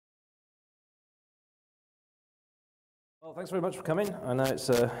Well, thanks very much for coming. I know it's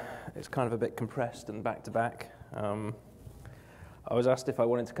kind of a bit compressed and back-to-back. I was asked if I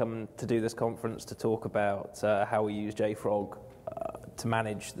wanted to come to do this conference to talk about how we use JFrog to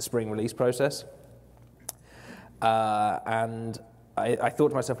manage the Spring release process. And I thought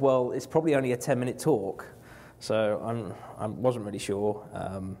to myself, well, it's probably only a 10-minute talk, so I wasn't really sure.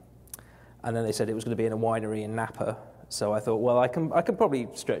 And then they said it was going to be in a winery in Napa, so I thought, well, I can probably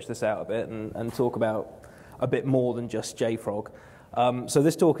stretch this out a bit and talk about a bit more than just JFrog. So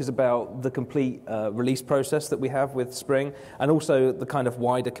this talk is about the complete release process that we have with Spring, and also the kind of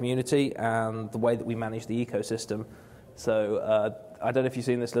wider community and the way that we manage the ecosystem. So I don't know if you've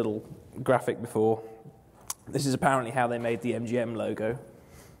seen this little graphic before. This is apparently how they made the MGM logo.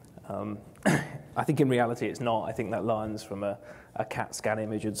 I think in reality it's not. I think that lion's from a CAT scan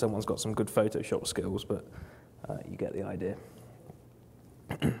image and someone's got some good Photoshop skills, but you get the idea.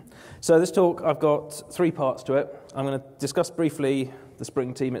 So this talk, I've got 3 parts to it. I'm going to discuss briefly the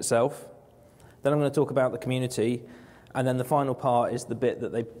Spring team itself. Then I'm going to talk about the community. And then the final part is the bit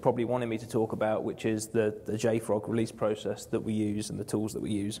that they probably wanted me to talk about, which is the JFrog release process that we use and the tools that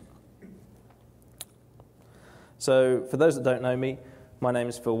we use. So for those that don't know me, my name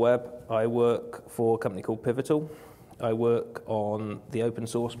is Phil Webb. I work for a company called Pivotal. I work on the open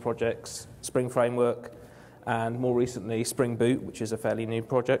source projects, Spring Framework, and more recently Spring Boot, which is a fairly new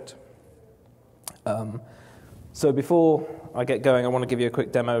project. So before I get going, I want to give you a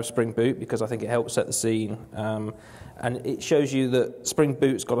quick demo of Spring Boot because I think it helps set the scene. And it shows you that Spring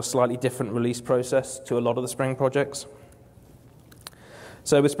Boot's got a slightly different release process to a lot of the Spring projects.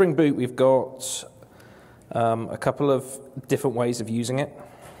 So with Spring Boot, we've got a couple of different ways of using it.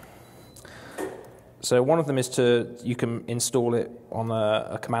 So one of them is you can install it on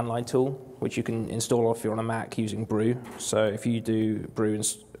a command line tool, which you can install if you're on a Mac using brew. So if you do brew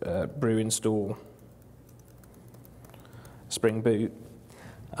install Spring Boot,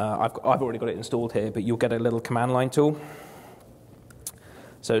 I've already got it installed here, but you'll get a little command line tool.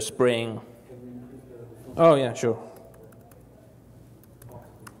 So Spring. Oh yeah, sure.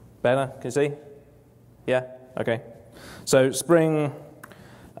 Better? Can you see? Yeah. Okay. So Spring.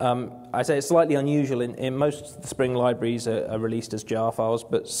 I say it's slightly unusual. In most of the Spring libraries are released as jar files,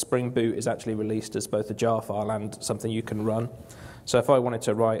 but Spring Boot is actually released as both a jar file and something you can run. So if I wanted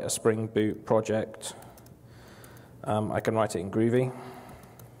to write a Spring Boot project, I can write it in Groovy.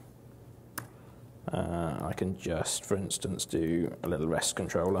 I can just, for instance, do a little REST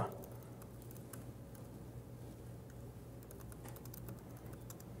controller.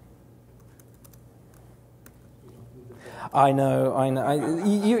 I know.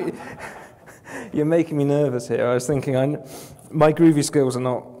 You're making me nervous here. I was thinking, my Groovy skills are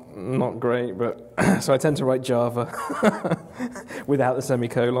not great, but so I tend to write Java without the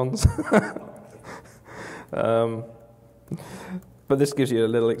semicolons. But this gives you a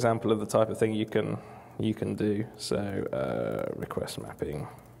little example of the type of thing you can do. So request mapping,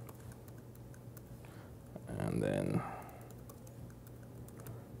 and then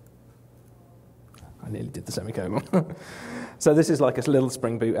I nearly did the semicolon. So this is like a little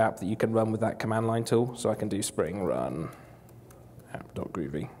Spring Boot app that you can run with that command line tool. So I can do spring run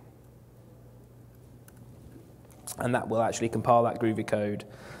app.groovy. And that will actually compile that Groovy code,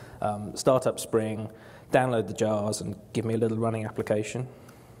 start up Spring, download the jars, and give me a little running application.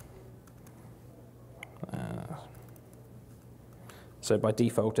 So by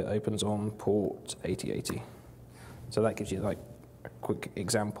default, it opens on port 8080. So that gives you like a quick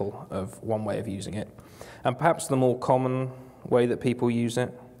example of one way of using it. And perhaps the more common way that people use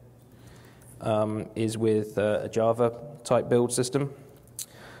it is with a Java type build system.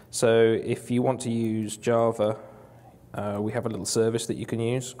 So if you want to use Java, we have a little service that you can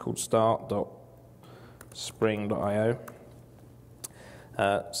use called start.spring.io.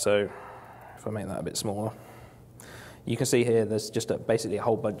 So if I make that a bit smaller, you can see here there's just basically a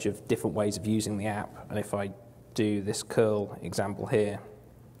whole bunch of different ways of using the app. And if I do this curl example here,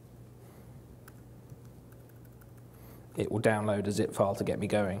 it will download a zip file to get me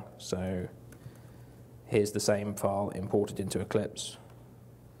going. So here's the same file imported into Eclipse.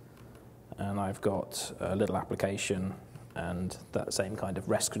 And I've got a little application and that same kind of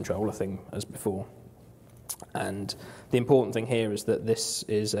REST controller thing as before. And the important thing here is that this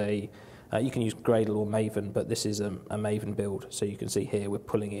is you can use Gradle or Maven, but this is a Maven build. So you can see here we're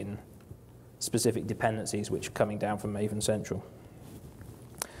pulling in specific dependencies which are coming down from Maven Central.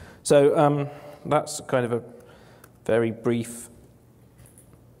 So that's kind of a very brief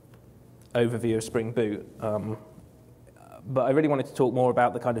overview of Spring Boot. But I really wanted to talk more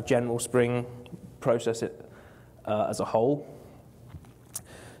about the kind of general Spring process as a whole.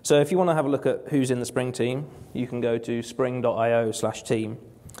 So if you want to have a look at who's in the Spring team, you can go to spring.io/team,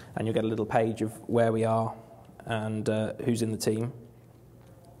 and you'll get a little page of where we are and who's in the team.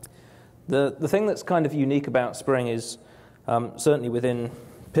 The thing that's kind of unique about Spring is, certainly within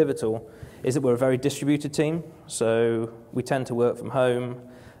Pivotal, is that we're a very distributed team. So we tend to work from home.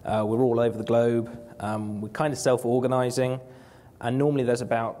 We're all over the globe. We're kind of self-organizing. And normally there's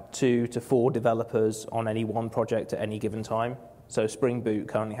about 2 to 4 developers on any one project at any given time. So Spring Boot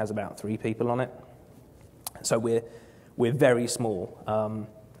currently has about 3 people on it. So we're very small.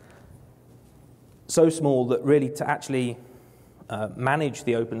 So small that really to actually manage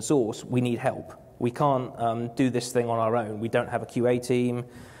the open source, we need help. We can't do this thing on our own. We don't have a QA team.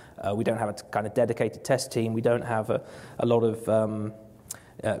 We don't have a kind of dedicated test team. We don't have a lot of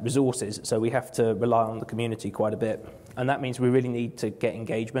resources. So we have to rely on the community quite a bit. And that means we really need to get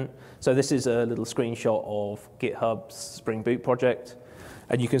engagement. So this is a little screenshot of GitHub's Spring Boot project.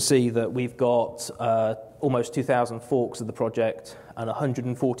 And you can see that we've got almost 2,000 forks of the project, and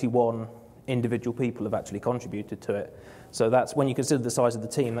 141 individual people have actually contributed to it. So that's, when you consider the size of the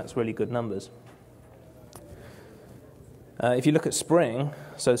team, that's really good numbers. If you look at Spring,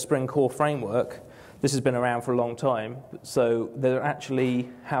 so Spring Core Framework, this has been around for a long time. So there actually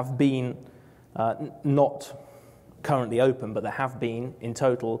have been, not currently open, but there have been, in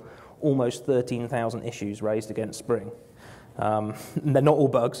total, almost 13,000 issues raised against Spring. They're not all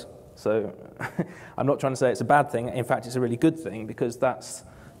bugs, so I'm not trying to say it's a bad thing. In fact, it's a really good thing, because that's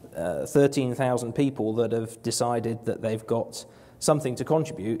 13,000 people that have decided that they've got something to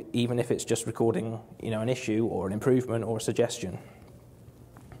contribute, even if it's just recording, an issue or an improvement or a suggestion.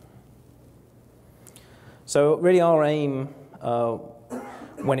 So really our aim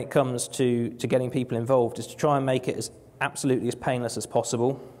when it comes to getting people involved is to try and make it as absolutely as painless as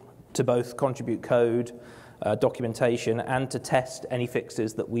possible to both contribute code, documentation, and to test any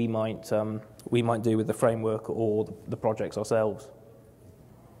fixes that we might do with the framework or the projects ourselves.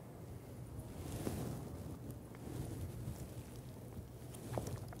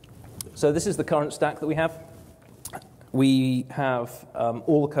 So this is the current stack that we have. We have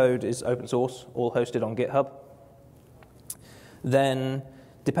all the code is open source, all hosted on GitHub. Then,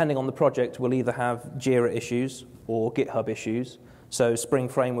 depending on the project, we'll either have Jira issues or GitHub issues. So Spring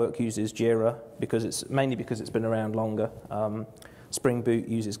Framework uses Jira mainly because it's been around longer. Spring Boot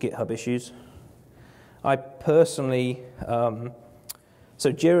uses GitHub issues. I personally, so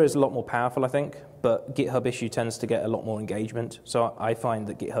Jira is a lot more powerful, I think, but GitHub issue tends to get a lot more engagement. So I find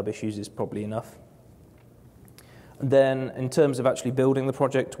that GitHub issues is probably enough. Then, in terms of actually building the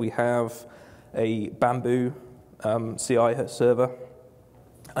project, we have a Bamboo CI server.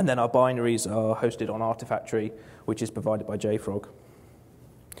 And then our binaries are hosted on Artifactory, which is provided by JFrog.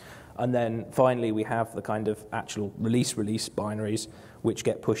 And then finally, we have the kind of actual release binaries, which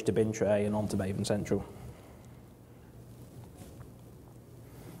get pushed to bin tray and onto Maven Central.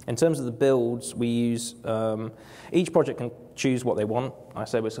 In terms of the builds, we use, each project can choose what they want. I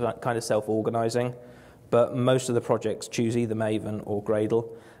say we're kind of self-organizing, but most of the projects choose either Maven or Gradle,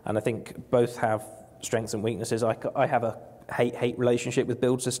 and I think both have strengths and weaknesses. I have a hate-hate relationship with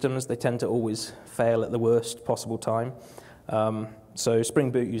build systems. They tend to always fail at the worst possible time. So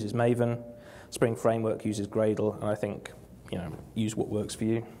Spring Boot uses Maven, Spring Framework uses Gradle, and I think, use what works for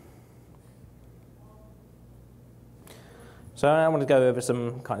you. So I want to go over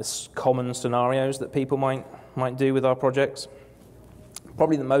some kind of common scenarios that people might do with our projects.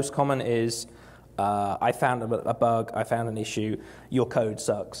 Probably the most common is, I found a bug, I found an issue, your code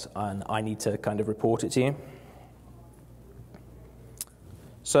sucks, and I need to kind of report it to you.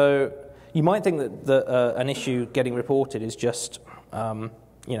 So you might think that an issue getting reported is just,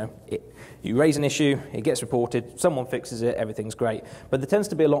 you raise an issue, it gets reported, someone fixes it, everything's great. But there tends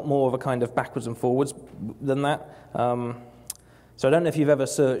to be a lot more of a kind of backwards and forwards than that. So I don't know if you've ever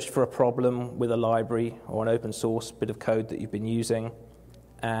searched for a problem with a library or an open source bit of code that you've been using,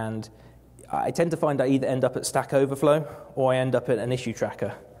 and I tend to find I either end up at Stack Overflow or I end up at an issue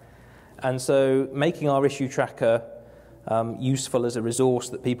tracker. And so making our issue tracker useful as a resource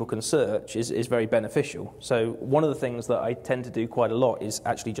that people can search is very beneficial. So one of the things that I tend to do quite a lot is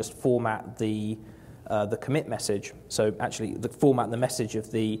actually just format the commit message. So actually format the message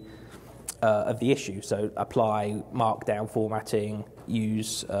of the issue. So apply markdown formatting,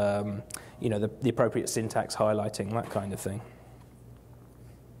 use the appropriate syntax highlighting, that kind of thing.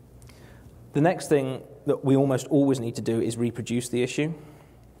 The next thing that we almost always need to do is reproduce the issue.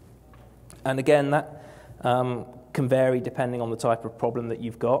 And again, that can vary depending on the type of problem that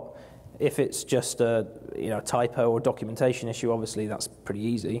you've got. If it's just a typo or documentation issue, obviously that's pretty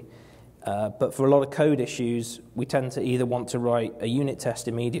easy. But for a lot of code issues, we tend to either want to write a unit test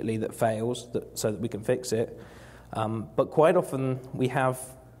immediately that fails so that we can fix it. But quite often we have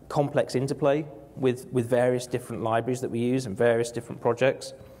complex interplay with various different libraries that we use and various different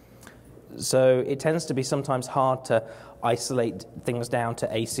projects. So it tends to be sometimes hard to isolate things down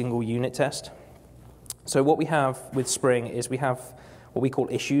to a single unit test. So what we have with Spring is we have what we call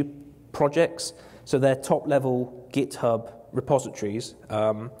issue projects. So they're top-level GitHub repositories.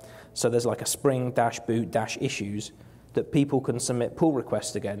 So there's like a spring-boot-issues that people can submit pull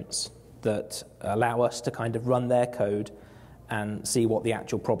requests against that allow us to kind of run their code and see what the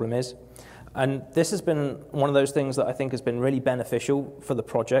actual problem is. And this has been one of those things that I think has been really beneficial for the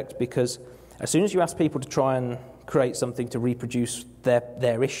project, because as soon as you ask people to try and create something to reproduce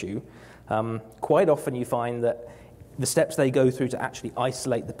their issue, quite often you find that the steps they go through to actually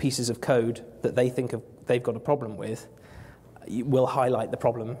isolate the pieces of code that they think they've got a problem with will highlight the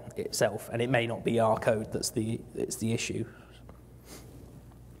problem itself, and it may not be our code that's the issue.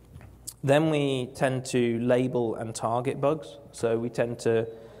 Then we tend to label and target bugs. So we tend to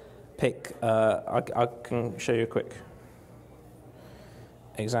pick, I can show you a quick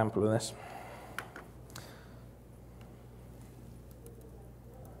example of this.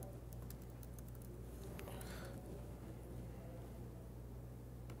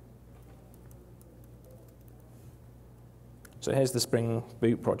 So here's the Spring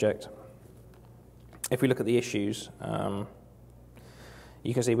Boot project. If we look at the issues,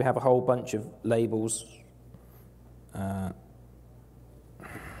 you can see we have a whole bunch of labels.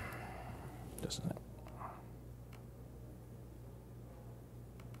 Doesn't it?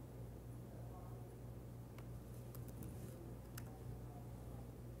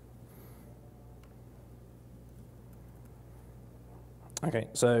 Okay,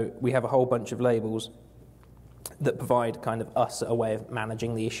 so we have a whole bunch of labels that provide kind of us a way of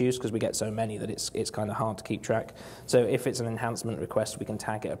managing the issues, because we get so many that it's kind of hard to keep track. So if it's an enhancement request, we can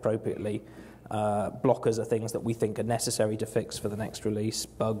tag it appropriately. Blockers are things that we think are necessary to fix for the next release,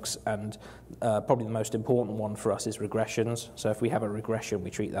 bugs, and probably the most important one for us is regressions. So if we have a regression,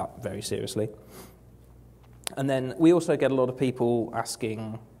 we treat that very seriously. And then we also get a lot of people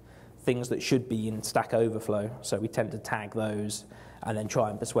asking things that should be in Stack Overflow, so we tend to tag those and then try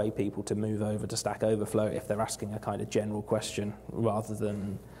and persuade people to move over to Stack Overflow if they're asking a kind of general question rather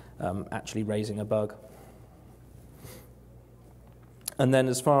than actually raising a bug. And then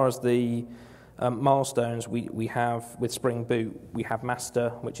as far as the milestones, we have, with Spring Boot, we have master,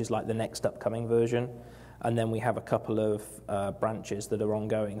 which is like the next upcoming version, and then we have a couple of branches that are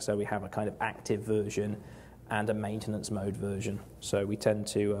ongoing. So we have a kind of active version and a maintenance mode version. So we tend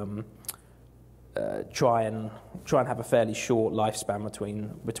to try and have a fairly short lifespan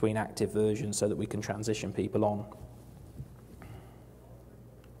between active versions so that we can transition people on.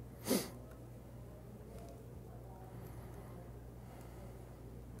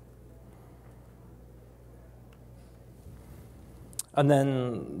 And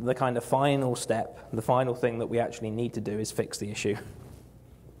then the kind of final step, the final thing that we actually need to do is fix the issue.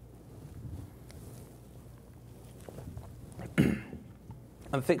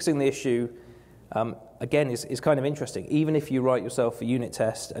 And fixing the issue, again, is kind of interesting. Even if you write yourself a unit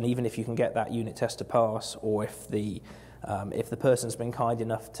test, and even if you can get that unit test to pass, or if the person's been kind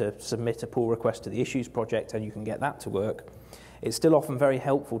enough to submit a pull request to the issues project and you can get that to work, it's still often very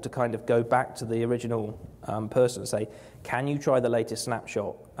helpful to kind of go back to the original person and say, can you try the latest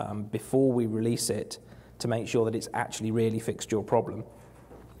snapshot before we release it to make sure that it's actually really fixed your problem?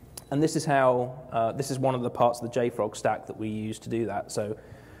 And this is how, this is one of the parts of the JFrog stack that we use to do that. So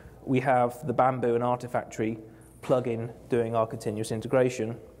we have the Bamboo and Artifactory plugin doing our continuous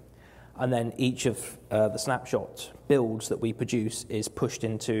integration, and then each of the snapshot builds that we produce is pushed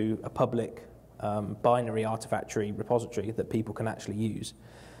into a public binary Artifactory repository that people can actually use.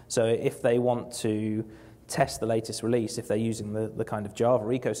 So if they want to test the latest release, if they're using the kind of Java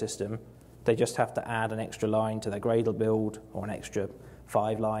ecosystem, they just have to add an extra line to their Gradle build or an extra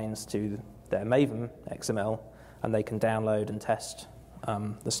 5 lines to their Maven XML, and they can download and test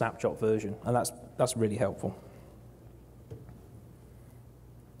the snapshot version, and that's really helpful.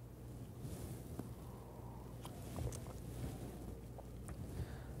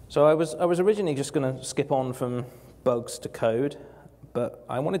 So I was originally just going to skip on from bugs to code, but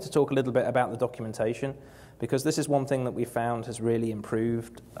I wanted to talk a little bit about the documentation, because this is one thing that we found has really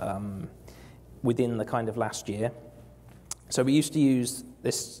improved within the kind of last year. So we used to use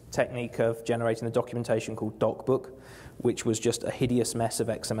this technique of generating a documentation called DocBook, which was just a hideous mess of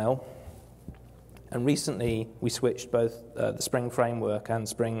XML. And recently we switched both the Spring framework and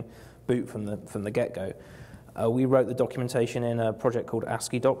Spring Boot from the get-go. We wrote the documentation in a project called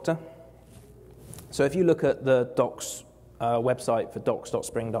ASCII Doctor, So if you look at the docs website for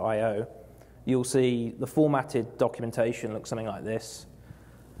docs.spring.io, you'll see the formatted documentation looks something like this.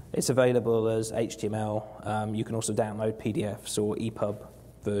 It's available as HTML. You can also download PDFs or EPUB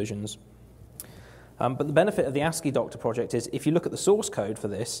versions. But the benefit of the ASCII Doctor project is if you look at the source code for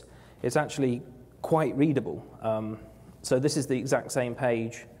this, it's actually quite readable. So this is the exact same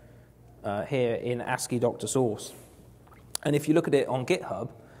page here in ASCII Doctor source. And if you look at it on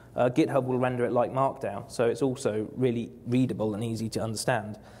GitHub, GitHub will render it like Markdown, so it's also really readable and easy to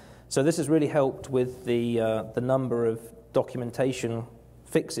understand. So this has really helped with the number of documentation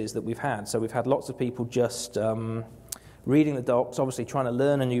fixes that we've had. So we've had lots of people just reading the docs, obviously trying to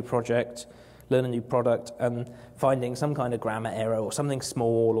learn a new project, learn a new product, and finding some kind of grammar error or something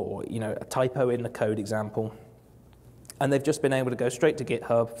small or a typo in the code example. And they've just been able to go straight to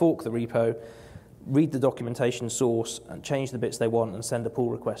GitHub, fork the repo, read the documentation source, and change the bits they want and send a pull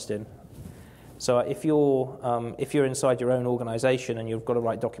request in. So if you're inside your own organization and you've got to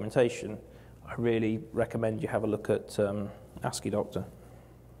write documentation, I really recommend you have a look at ASCII Doctor.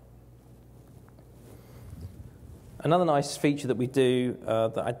 Another nice feature that we do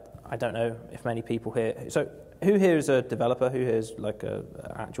that I don't know if many people here. So who here is a developer? Who here is like an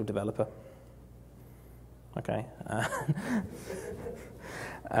actual developer? Okay.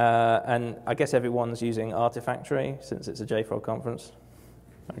 And I guess everyone's using Artifactory since it's a JFrog conference.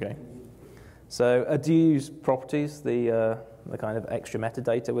 Okay. So do you use properties, the kind of extra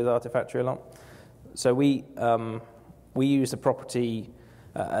metadata with Artifactory a lot? So we use a property,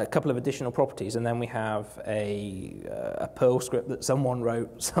 a couple of additional properties, and then we have a Perl script that someone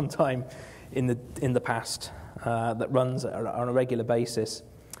wrote sometime in the past that runs on a regular basis.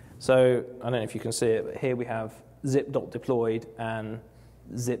 So I don't know if you can see it, but here we have zip.deployed and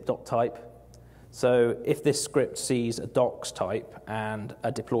zip.type. So if this script sees a docs type and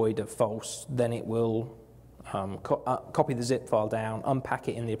a deployed of false, then it will copy the zip file down, unpack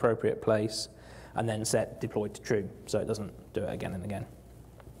it in the appropriate place, and then set deployed to true, so it doesn't do it again and again.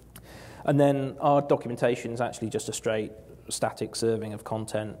 And then our documentation is actually just a straight static serving of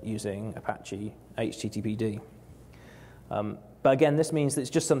content using Apache HTTPD. But again, this means that it's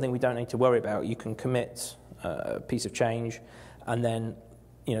just something we don't need to worry about. You can commit a piece of change, and then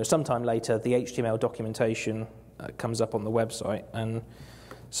sometime later the HTML documentation comes up on the website. And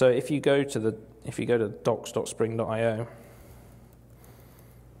so if you go to docs.spring.io,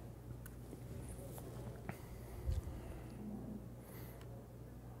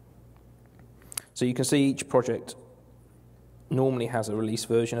 so you can see each project normally has a release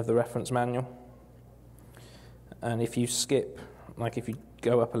version of the reference manual. And if you skip, like if you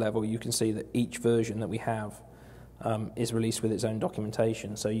go up a level, you can see that each version that we have is released with its own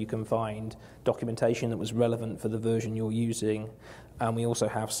documentation. So you can find documentation that was relevant for the version you're using. And we also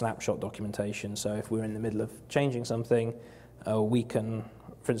have snapshot documentation. So if we're in the middle of changing something, we can,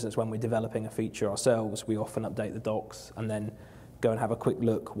 for instance, when we're developing a feature ourselves, we often update the docs and then go and have a quick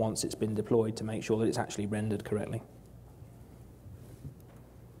look once it's been deployed to make sure that it's actually rendered correctly.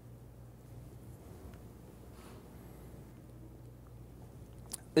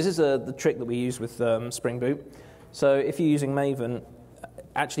 This is the trick that we use with Spring Boot. So if you're using Maven,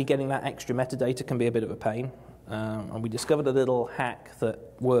 actually getting that extra metadata can be a bit of a pain. And we discovered a little hack that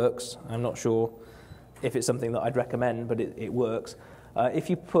works. I'm not sure if it's something that I'd recommend, but it works. If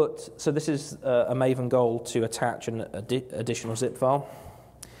you so this is a Maven goal to attach an additional zip file.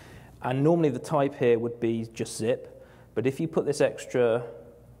 And normally the type here would be just zip. But if you put this extra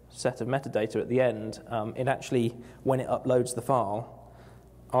set of metadata at the end, it actually, when it uploads the file,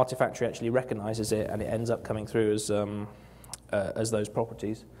 Artifactory actually recognizes it, and it ends up coming through as those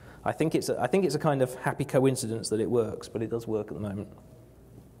properties. I think it's a kind of happy coincidence that it works, but it does work at the moment.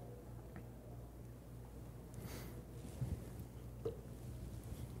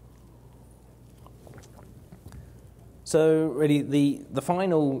 So really, the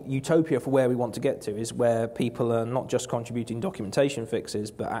final utopia for where we want to get to is where people are not just contributing documentation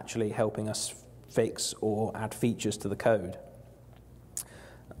fixes, but actually helping us fix or add features to the code.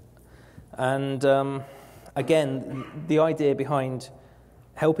 And again, the idea behind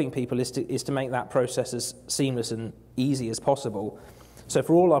helping people is to make that process as seamless and easy as possible. So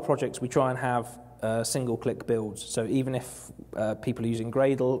for all our projects, we try and have single-click builds. So even if people are using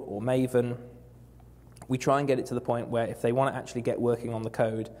Gradle or Maven, we try and get it to the point where if they want to actually get working on the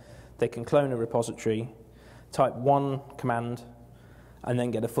code, they can clone a repository, type one command, and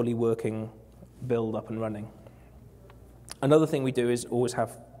then get a fully working build up and running. Another thing we do is always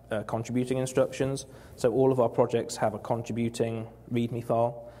have contributing instructions. So all of our projects have a contributing README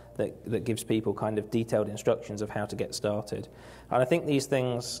file, that gives people kind of detailed instructions of how to get started. And I think these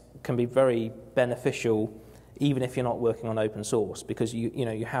things can be very beneficial even if you're not working on open source, because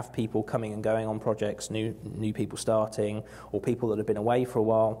you have people coming and going on projects, new people starting, or people that have been away for a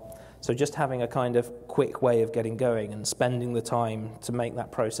while. So just having a kind of quick way of getting going and spending the time to make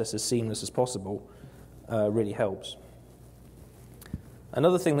that process as seamless as possible really helps.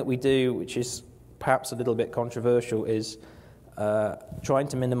 Another thing that we do, which is perhaps a little bit controversial, is trying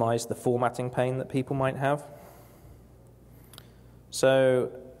to minimize the formatting pain that people might have.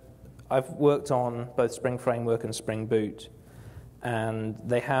 So I've worked on both Spring Framework and Spring Boot, and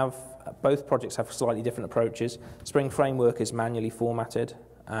both projects have slightly different approaches. Spring Framework is manually formatted,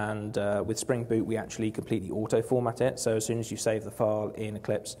 and with Spring Boot we actually completely auto-format it. So as soon as you save the file in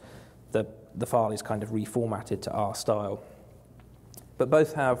Eclipse, the file is kind of reformatted to our style. But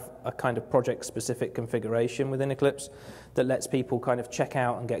both have a kind of project-specific configuration within Eclipse that lets people kind of check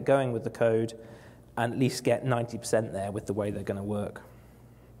out and get going with the code and at least get 90% there with the way they're going to work.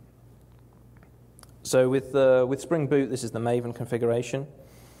 So with Spring Boot, this is the Maven configuration.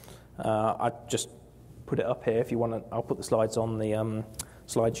 I just put it up here. If you want to, I'll put the slides on the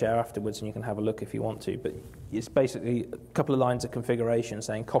slide share afterwards, and you can have a look if you want to. But it's basically a couple of lines of configuration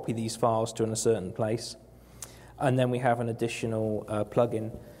saying copy these files to a certain place. And then we have an additional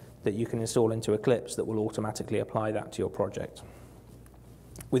plugin that you can install into Eclipse that will automatically apply that to your project.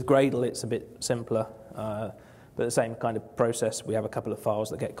 With Gradle, it's a bit simpler, but the same kind of process. We have a couple of files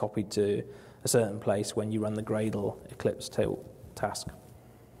that get copied to a certain place when you run the Gradle Eclipse task.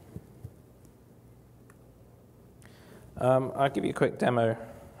 I'll give you a quick demo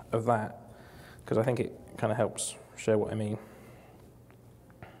of that, because I think it kind of helps show what I mean.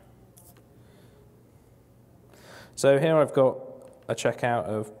 So here I've got a checkout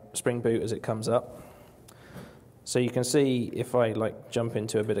of Spring Boot as it comes up. So you can see if I jump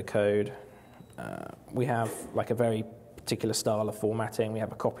into a bit of code, we have a very particular style of formatting. We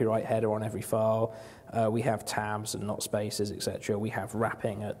have a copyright header on every file. We have tabs and not spaces, etc. We have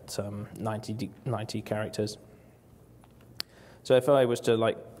wrapping at 90 characters. So if I was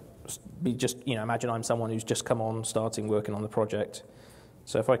to imagine I'm someone who's just come on, starting working on the project.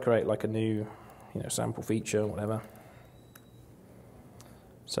 So if I create a new sample feature or whatever.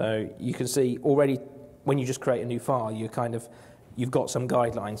 So you can see already when you just create a new file, you've got some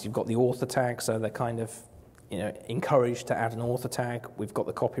guidelines. You've got the author tag, so they're kind of encouraged to add an author tag. We've got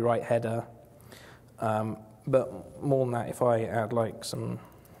the copyright header. But more than that, if I add some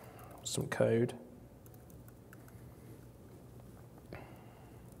code.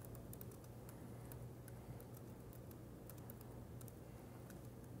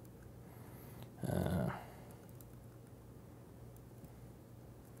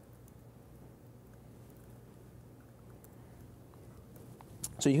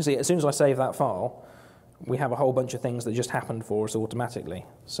 So you can see, as soon as I save that file, we have a whole bunch of things that just happened for us automatically.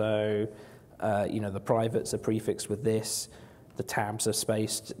 So, the privates are prefixed with this, the tabs are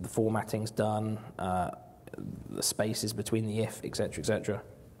spaced, the formatting's done, the spaces between the if, etc., etc.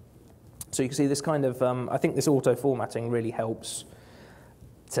 So you can see this kind of, I think this auto-formatting really helps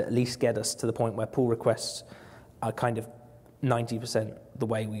to at least get us to the point where pull requests are kind of 90% the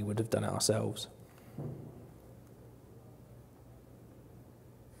way we would have done it ourselves.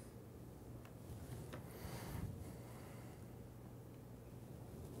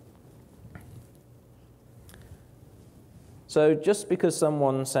 So just because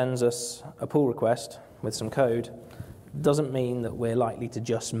someone sends us a pull request with some code doesn't mean that we're likely to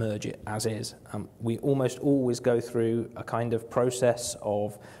just merge it as is. We almost always go through a kind of process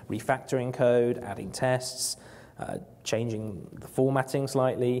of refactoring code, adding tests, changing the formatting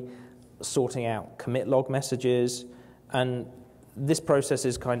slightly, sorting out commit log messages, and this process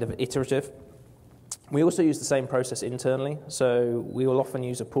is kind of iterative. We also use the same process internally, so we will often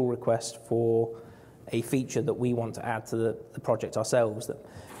use a pull request for a feature that we want to add to the project ourselves that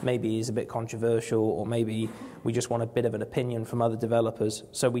maybe is a bit controversial, or maybe we just want a bit of an opinion from other developers.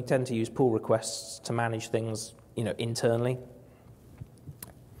 So we tend to use pull requests to manage things, internally.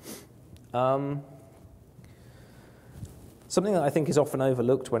 Something that I think is often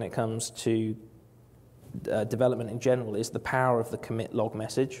overlooked when it comes to development in general is the power of the commit log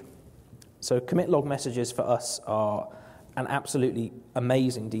message. So commit log messages for us are an absolutely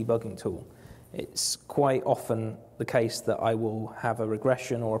amazing debugging tool. It's quite often the case that I will have a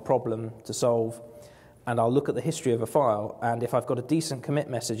regression or a problem to solve, and I'll look at the history of a file, and if I've got a decent commit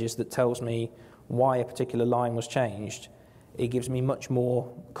messages that tells me why a particular line was changed, it gives me much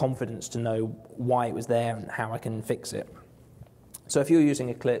more confidence to know why it was there and how I can fix it. So if you're using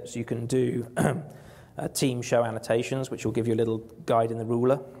Eclipse, you can do team show annotations, which will give you a little guide in the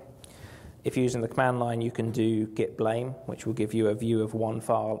ruler. If you're using the command line, you can do git blame, which will give you a view of one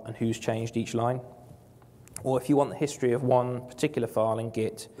file and who's changed each line. Or if you want the history of one particular file in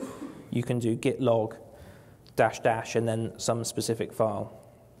Git, you can do git log -- and then some specific file.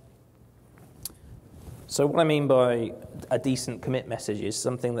 So what I mean by a decent commit message is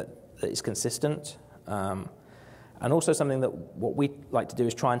something that is consistent, and also something that what we like to do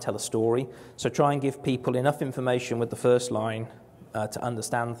is try and tell a story. So try and give people enough information with the first line to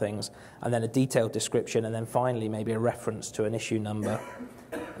understand things, and then a detailed description, and then finally maybe a reference to an issue number,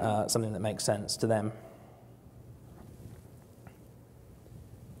 something that makes sense to them.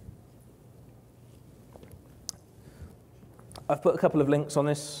 I've put a couple of links on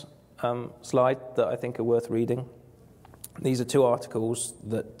this slide that I think are worth reading. These are 2 articles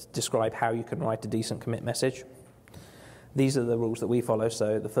that describe how you can write a decent commit message. These are the rules that we follow.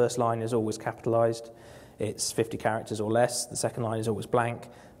 So the first line is always capitalized. It's 50 characters or less. The second line is always blank.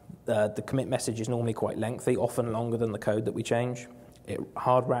 The commit message is normally quite lengthy, often longer than the code that we change. It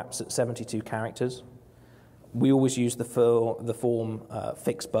hard wraps at 72 characters. We always use the form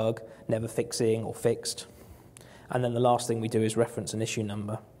fix bug, never fixing or fixed. And then the last thing we do is reference an issue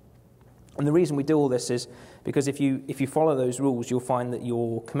number. And the reason we do all this is because if you follow those rules, you'll find that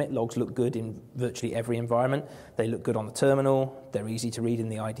your commit logs look good in virtually every environment. They look good on the terminal. They're easy to read in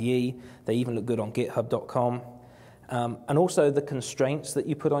the IDE. They even look good on github.com. And also the constraints that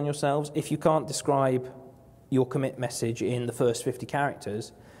you put on yourselves. If you can't describe your commit message in the first 50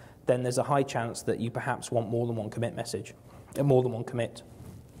 characters, then there's a high chance that you perhaps want more than one commit message, more than one commit.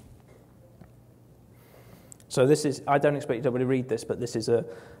 So this is, I don't expect you to read this, but this is a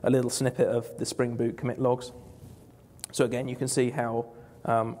little snippet of the Spring Boot commit logs. So again, you can see how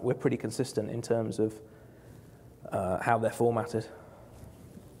we're pretty consistent in terms of how they're formatted.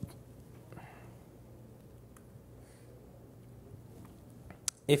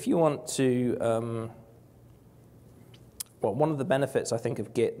 If you want to, well, one of the benefits I think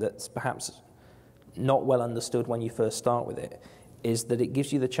of Git that's perhaps not well understood when you first start with it is that it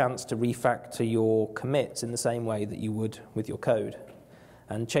gives you the chance to refactor your commits in the same way that you would with your code.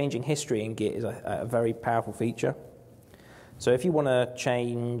 And changing history in Git is a very powerful feature. So if you want to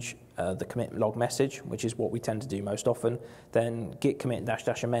change the commit log message, which is what we tend to do most often, then git commit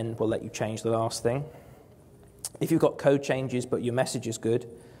 -- amend will let you change the last thing. If you've got code changes but your message is good,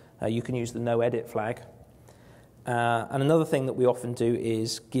 you can use the no edit flag. And another thing that we often do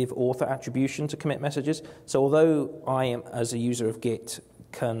is give author attribution to commit messages. So although I am, as a user of Git,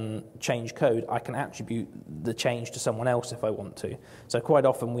 can change code, I can attribute the change to someone else if I want to. So quite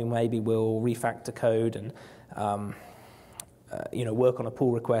often we maybe will refactor code and work on a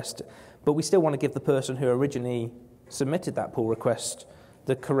pull request, but we still want to give the person who originally submitted that pull request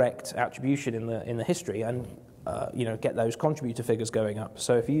the correct attribution in the history and get those contributor figures going up.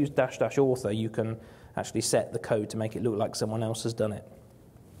 So if you use -- author, you can actually set the code to make it look like someone else has done it.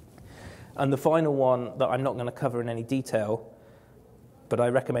 And the final one that I'm not going to cover in any detail, but I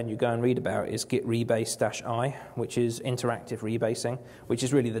recommend you go and read about, is git rebase -I, which is interactive rebasing, which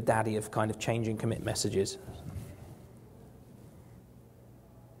is really the daddy of kind of changing commit messages.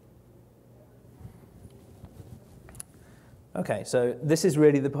 Okay, so this is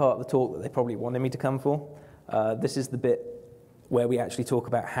really the part of the talk that they probably wanted me to come for. This is the bit where we actually talk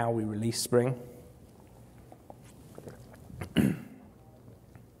about how we release Spring.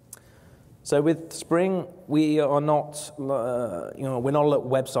 So with Spring, we are not, we're not a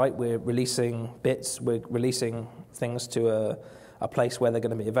website. We're releasing bits. We're releasing things to a place where they're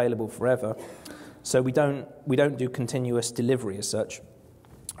going to be available forever. So we don't do continuous delivery as such.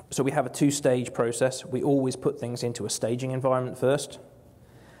 So we have a 2-stage process. We always put things into a staging environment first,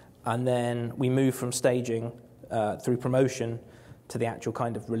 and then we move from staging through promotion to the actual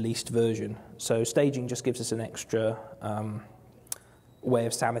kind of released version. So staging just gives us an extra way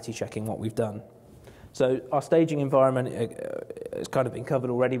of sanity checking what we've done. So our staging environment has kind of been covered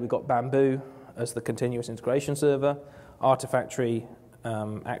already. We've got Bamboo as the continuous integration server, Artifactory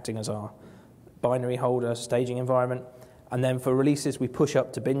acting as our binary holder staging environment. And then for releases, we push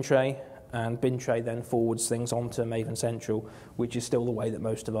up to Bintray, and Bintray then forwards things onto Maven Central, which is still the way that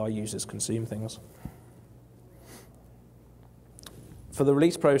most of our users consume things. For the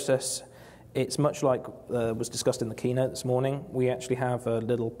release process, it's much like was discussed in the keynote this morning. We actually have a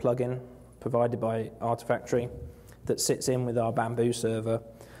little plugin provided by Artifactory that sits in with our Bamboo server,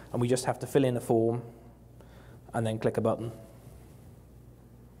 and we just have to fill in a form and then click a button.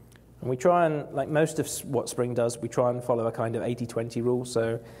 And we try and, like most of what Spring does, we try and follow a kind of 80-20 rule.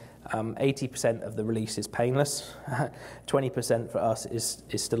 So 80% of the release is painless. 20% for us is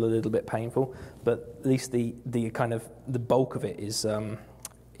still a little bit painful, but at least the kind of the bulk of it is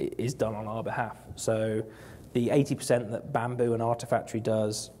is done on our behalf. So the 80% that Bamboo and Artifactory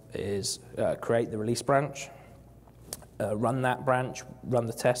does is create the release branch, run that branch, run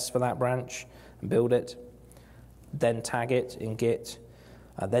the tests for that branch, and build it, then tag it in Git,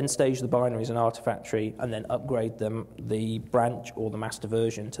 then stage the binaries in Artifactory, and then upgrade the branch or the master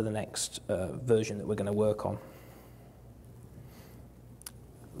version to the next version that we're going to work on.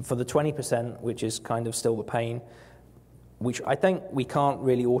 For the 20%, which is kind of still the pain, which I think we can't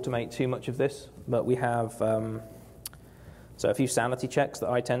really automate too much of this, but we have so a few sanity checks that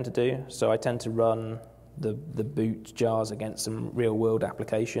I tend to do. So I tend to run the boot jars against some real-world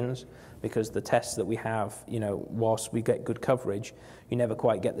applications, because the tests that we have, whilst we get good coverage, you never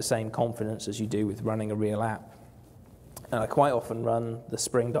quite get the same confidence as you do with running a real app. And I quite often run the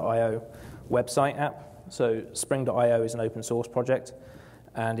Spring.io website app. So Spring.io is an open source project.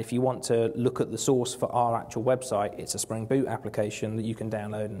 And if you want to look at the source for our actual website, it's a Spring Boot application that you can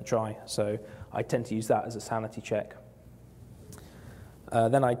download and try. So I tend to use that as a sanity check.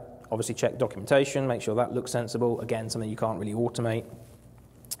 Then I obviously check documentation, make sure that looks sensible. Again, something you can't really automate.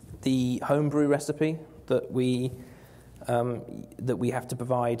 The homebrew recipe that we have to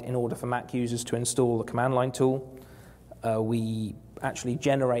provide in order for Mac users to install the command line tool, we actually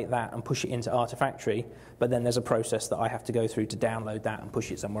generate that and push it into Artifactory, but then there's a process that I have to go through to download that and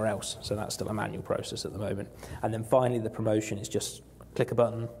push it somewhere else. So that's still a manual process at the moment. And then finally, the promotion is just click a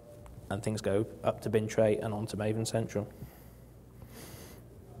button and things go up to bin tray and onto Maven Central.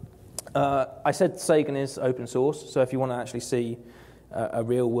 I said Sagan is open source, so if you want to actually see a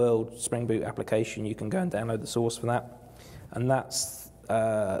real-world Spring Boot application, you can go and download the source for that. And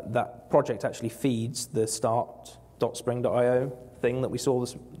that project actually feeds the start.spring.io thing that we saw,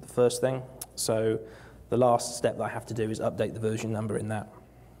 the first thing. So the last step that I have to do is update the version number in that.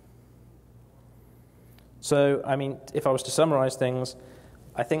 So, I mean, if I was to summarize things,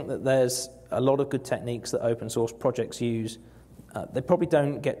 I think that there's a lot of good techniques that open source projects use. They probably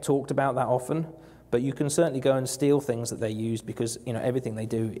don't get talked about that often, but you can certainly go and steal things that they use, because everything they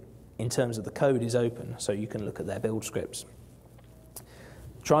do in terms of the code is open, so you can look at their build scripts.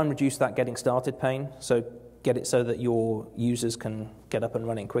 Try and reduce that getting started pain, so get it so that your users can get up and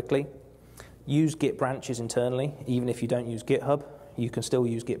running quickly. Use Git branches internally. Even if you don't use GitHub, you can still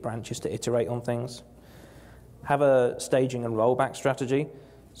use Git branches to iterate on things. Have a staging and rollback strategy.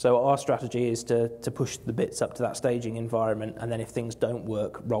 So our strategy is to push the bits up to that staging environment, and then if things don't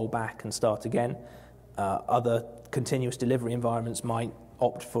work, roll back and start again. Other continuous delivery environments might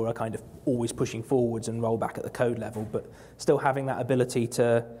opt for a kind of always pushing forwards and roll back at the code level, but still having that ability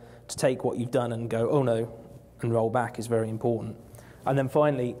to take what you've done and go, oh no, and roll back is very important. And then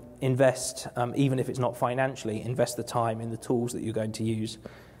finally, invest, even if it's not financially, invest the time in the tools that you're going to use,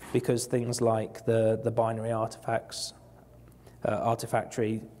 because things like the binary artifacts,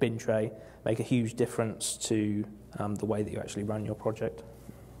 Artifactory, bin tray, make a huge difference to the way that you actually run your project.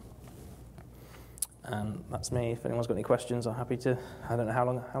 And that's me. If anyone's got any questions, I'm happy to. I don't know how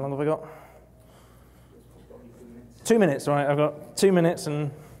long have I got? 2 minutes, right? I've got 2 minutes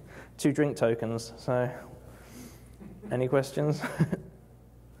and 2 drink tokens. So, any questions?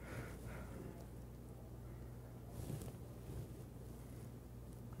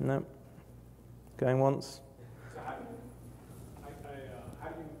 No. Going once. So how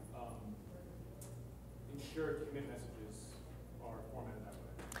do you ensure commit messages are formatted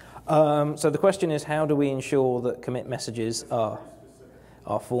that way? So the question is, how do we ensure that commit messages are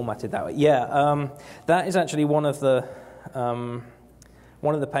formatted that way? Yeah, that is actually one of the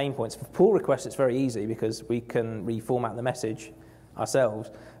pain points. For pull requests, it's very easy because we can reformat the message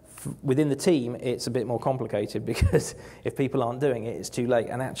ourselves. Within the team, it's a bit more complicated because if people aren't doing it, it's too late.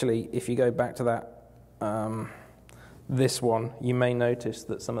 And actually, if you go back to that, this one, you may notice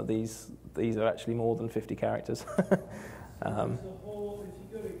that some of these are actually more than 50 characters. There's a whole, if you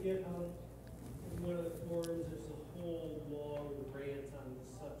go to GitHub, in one of the forums, there's a whole long rant on the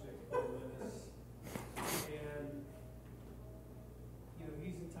subject of this. And,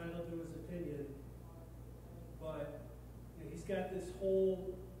 he's entitled to his opinion, but he's got this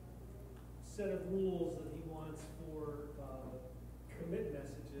whole set of rules that he wants for commit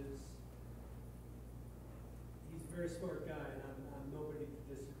messages. He's a very smart guy, and I'm nobody to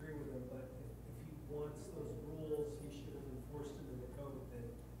disagree with him, but if he wants those rules, he should have enforced them in the code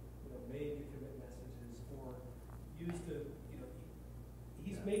that made the commit messages, or used the,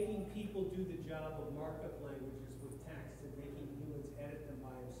 he's making people do the job of markup languages with text and making humans edit them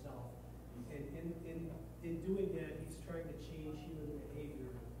by himself. And in doing that, he's trying to change human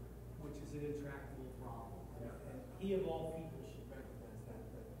behavior, which is an intractable problem. And he of all people should recognize that.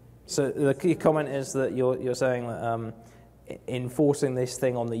 So the key comment is that you're saying that enforcing this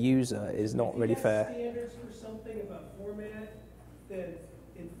thing on the user is not really fair. If you have standards for something about format, then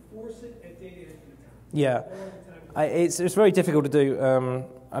enforce it at data entry time. Yeah, it's very difficult to do.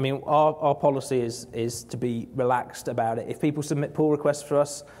 I mean, our policy is to be relaxed about it. If people submit pull requests for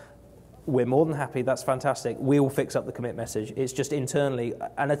us, we're more than happy. That's fantastic. We'll fix up the commit message. It's just internally,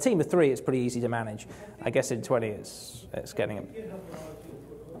 and a team of 3, it's pretty easy to manage. I guess in 20, it's getting them.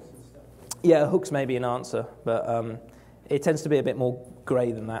 Yeah, hooks may be an answer, but it tends to be a bit more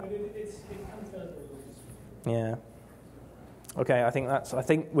grey than that. It comes down to Yeah. Okay, I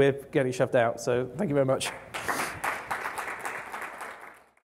think we're getting shoved out. So thank you very much.